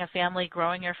starting a family,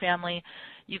 growing your family.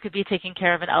 You could be taking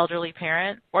care of an elderly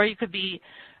parent, or you could be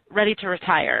ready to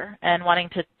retire and wanting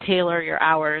to tailor your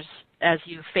hours as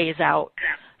you phase out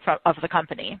of the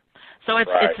company. So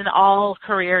it's an all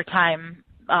career time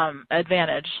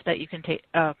advantage that you can take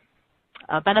a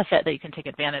benefit that you can take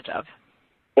advantage of.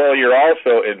 Well, you're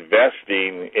also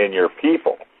investing in your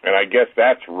people, and I guess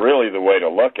that's really the way to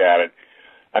look at it.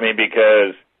 I mean,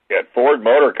 because at Ford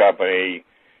Motor Company,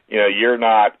 you know, you're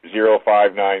not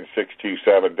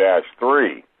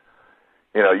 059627-3.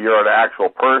 You know, you're an actual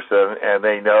person, and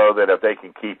they know that if they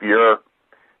can keep your,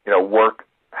 you know, work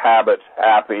habits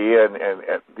happy, and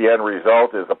the end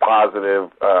result is a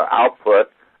positive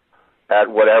output at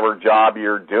whatever job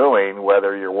you're doing,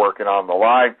 whether you're working on the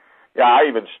line. Yeah, I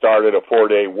even started a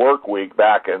 4-day work week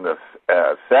back in the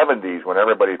 70s when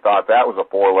everybody thought that was a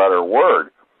 4-letter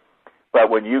word. But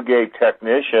when you gave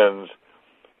technicians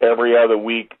every other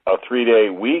week a 3-day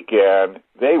weekend,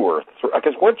 they were,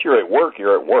 because once you're at work,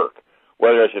 you're at work.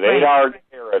 Whether it's an 8-hour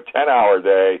day or a 10-hour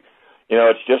day, you know,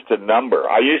 it's just a number.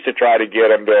 I used to try to get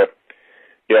them to,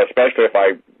 you know, especially if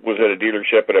I was at a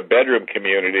dealership in a bedroom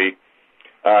community,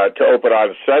 to open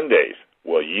on Sundays.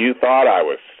 Well, you thought I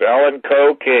was selling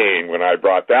cocaine when I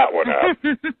brought that one up.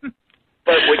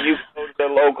 But when you go to the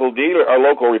local dealer or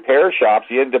local repair shops,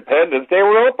 the independents, they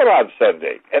were open on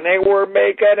Sunday, and they were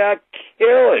making a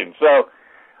killing. So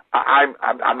I'm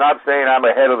not saying I'm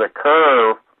ahead of the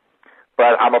curve,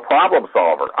 but I'm a problem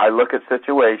solver. I look at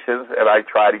situations, and I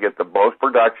try to get the most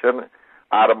production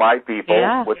out of my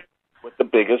people with the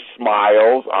biggest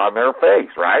smiles on their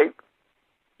face, right?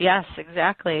 Yes,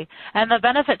 exactly. And the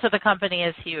benefit to the company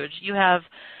is huge. You have,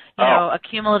 you know, a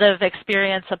cumulative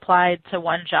experience applied to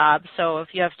one job. So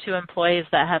if you have 2 employees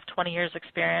that have 20 years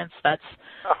experience, that's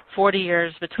 40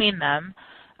 years between them.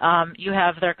 You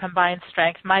have their combined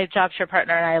strength. My job share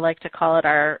partner and I like to call it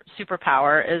our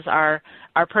superpower is our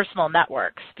personal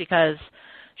networks, because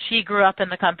she grew up in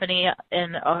the company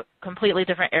in a completely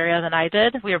different area than I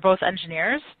did. We were both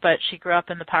engineers, but she grew up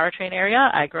in the powertrain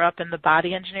area. I grew up in the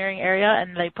body engineering area,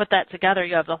 and they put that together.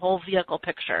 You have the whole vehicle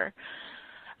picture.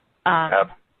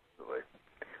 Absolutely.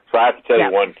 So I have to tell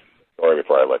you one story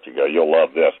before I let you go. You'll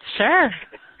love this. Sure.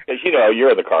 Because, you know,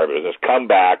 you're in the car business.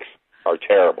 Comebacks are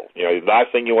terrible. You know, the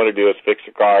last thing you want to do is fix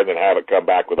a car and then have it come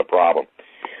back with a problem.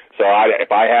 So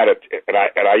if I had it, and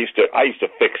I used to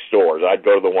fix stores. I'd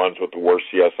go to the ones with the worst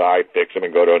CSI, fix them,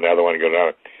 and go to another one and go to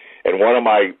another. And one of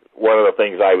the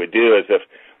things I would do is if,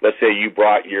 let's say, you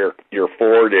brought your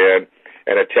Ford in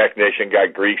and a technician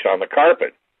got grease on the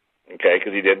carpet, okay,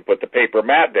 because he didn't put the paper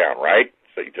mat down, right?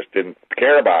 So he just didn't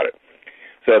care about it.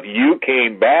 So if you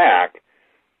came back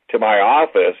to my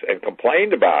office and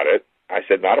complained about it, I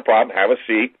said, not a problem, have a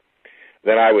seat.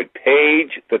 Then I would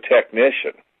page the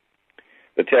technician.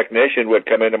 The technician would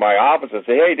come into my office and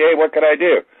say, hey, Dave, what can I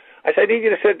do? I said, I need you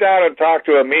to sit down and talk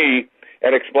to me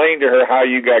and explain to her how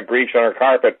you got grease on her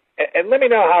carpet, and let me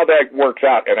know how that works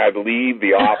out. And I'd leave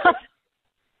the office.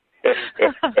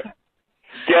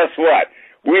 Guess what?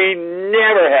 We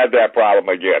never had that problem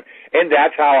again. And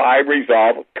that's how I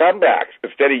resolve comebacks.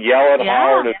 Instead of yelling,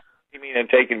 hollering, scheming and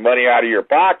taking money out of your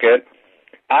pocket.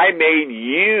 I made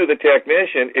you, the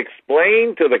technician,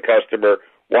 explain to the customer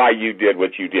why you did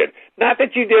what you did. Not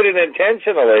that you did it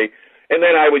intentionally, and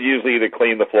then I would usually either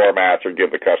clean the floor mats or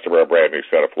give the customer a brand new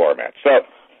set of floor mats. So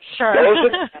sure.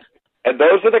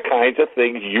 those are the kinds of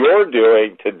things you're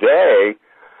doing today.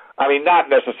 I mean, not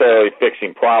necessarily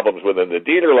fixing problems within the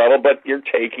dealer level, but you're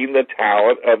taking the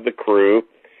talent of the crew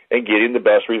and getting the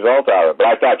best result out of it. But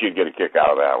I thought you'd get a kick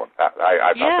out of that one.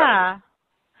 I thought that.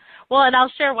 Well, and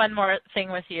I'll share one more thing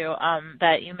with you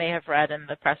that you may have read in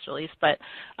the press release. But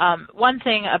one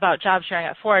thing about job sharing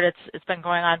at Ford, it's been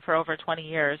going on for over 20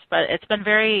 years, but it's been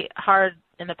very hard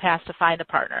in the past to find a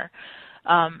partner.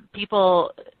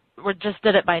 People just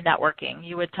did it by networking.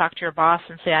 You would talk to your boss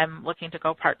and say, I'm looking to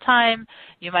go part-time.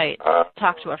 You might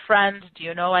talk to a friend. Do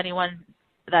you know anyone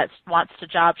that wants to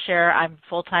job share? I'm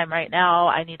full-time right now.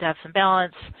 I need to have some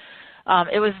balance.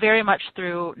 It was very much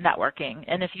through networking.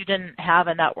 And if you didn't have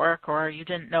a network or you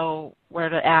didn't know where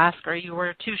to ask or you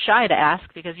were too shy to ask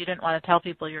because you didn't want to tell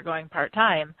people you're going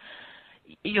part-time,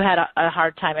 you had a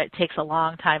hard time. It takes a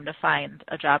long time to find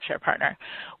a job share partner.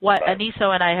 What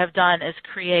Aniso and I have done is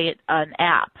create an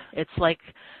app. It's like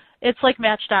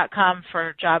Match.com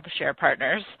for job share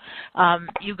partners.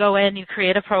 You go in, you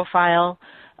create a profile,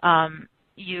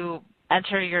 you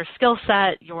enter your skill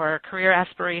set, your career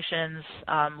aspirations,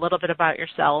 a little bit about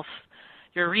yourself,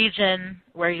 your region,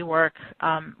 where you work,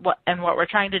 what we're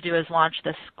trying to do is launch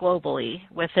this globally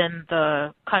within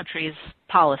the country's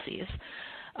policies.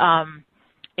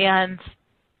 And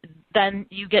then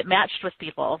you get matched with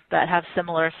people that have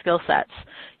similar skill sets.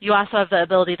 You also have the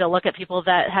ability to look at people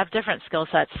that have different skill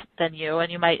sets than you,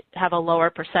 and you might have a lower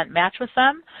 % match with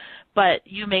them, but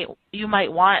you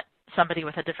might want somebody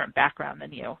with a different background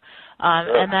than you.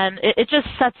 And then it just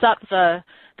sets up the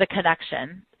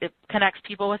connection. It connects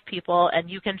people with people, and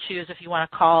you can choose if you want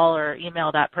to call or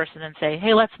email that person and say,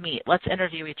 hey, let's meet. Let's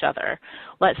interview each other.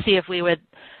 Let's see if we would,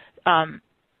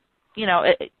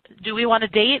 do we want to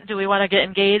date? Do we want to get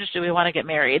engaged? Do we want to get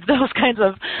married? Those kinds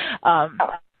of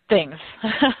things.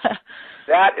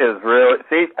 That is really,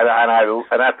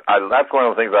 that's one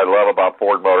of the things I love about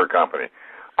Ford Motor Company.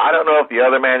 I don't know if the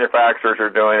other manufacturers are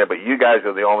doing it, but you guys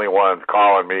are the only ones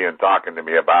calling me and talking to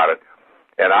me about it.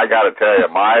 And I got to tell you,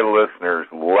 my listeners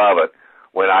love it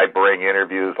when I bring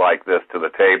interviews like this to the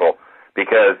table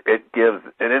because it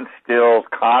instills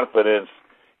confidence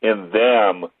in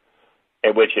them,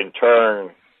 in which in turn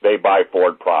they buy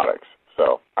Ford products.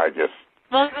 So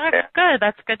Well, that's good.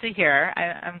 That's good to hear.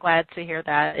 I'm glad to hear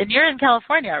that. And you're in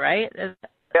California, right? Is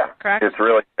that correct? It's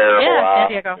really terrible. Yeah, San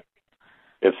Diego.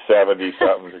 It's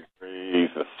 70-something degrees.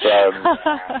 The sun.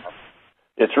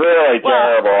 It's really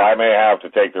terrible. I may have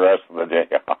to take the rest of the day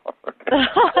off.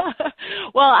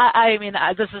 Well, I mean,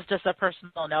 this is just a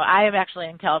personal note. I am actually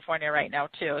in California right now,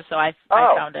 too, so I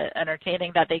found it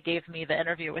entertaining that they gave me the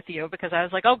interview with you because I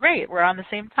was like, oh, great, we're on the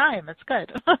same time. It's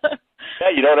good.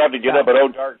 Yeah, you don't have to get up at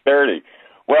dark 30.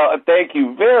 Well, thank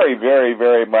you very, very,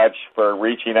 very much for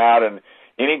reaching out, and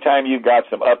anytime you've got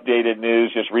some updated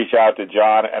news, just reach out to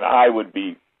John, and I would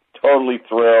be totally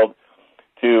thrilled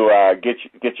to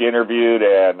get you interviewed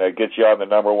and get you on the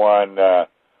number one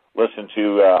listen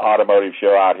to automotive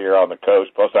show out here on the coast.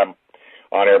 Plus, I'm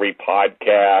on every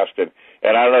podcast, and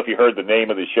I don't know if you heard the name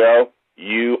of the show.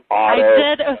 I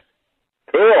did.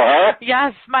 Cool, huh?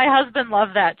 Yes, my husband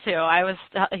loved that too.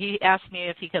 He asked me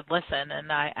if he could listen,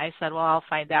 and I said, well, I'll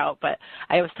find out. But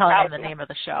I was telling him the name of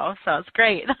the show, so it's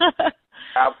great.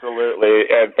 Absolutely.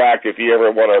 In fact, if you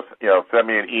ever want to, send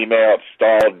me an email at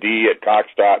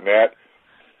stalld@cox.net.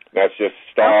 That's just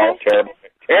Stall. Okay.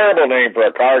 Terrible name for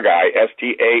a car guy.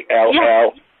 Stall. Yeah.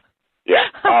 Yeah.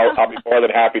 I'll be more than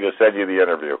happy to send you the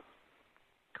interview.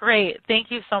 Great.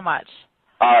 Thank you so much.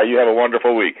 You have a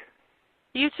wonderful week.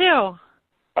 You too.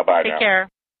 Bye-bye. Take care.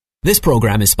 This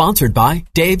program is sponsored by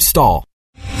Dave Stahl.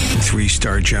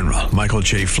 3-star General Michael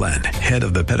J. Flynn, head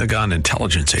of the Pentagon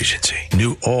Intelligence Agency,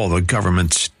 knew all the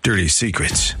government's dirty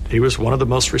secrets. He was one of the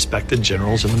most respected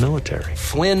generals in the military.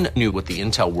 Flynn knew what the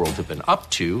intel world had been up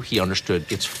to. He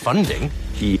understood its funding.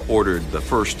 He ordered the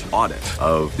first audit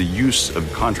of the use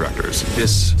of contractors.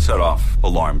 This set off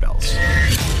alarm bells.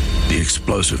 The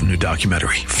explosive new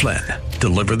documentary, Flynn,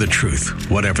 Deliver the Truth,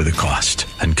 Whatever the Cost,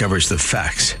 uncovers the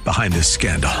facts behind this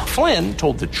scandal. Flynn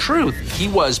told the truth. He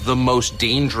was the most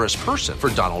dangerous person for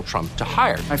Donald Trump to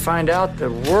hire. I find out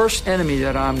the worst enemy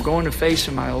that I'm going to face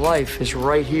in my life is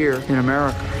right here in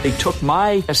America. They took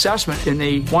my assessment and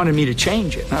they wanted me to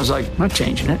change it. And I was like, I'm not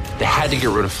changing it. They had to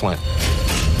get rid of Flynn.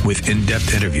 With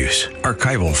in-depth interviews,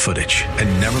 archival footage,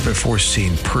 and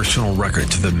never-before-seen personal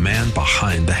records of the man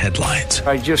behind the headlines.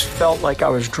 I just felt like I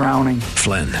was drowning.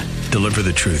 Flynn, deliver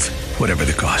the truth, whatever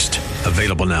the cost.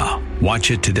 Available now.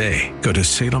 Watch it today. Go to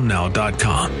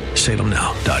salemnow.com.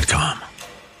 salemnow.com.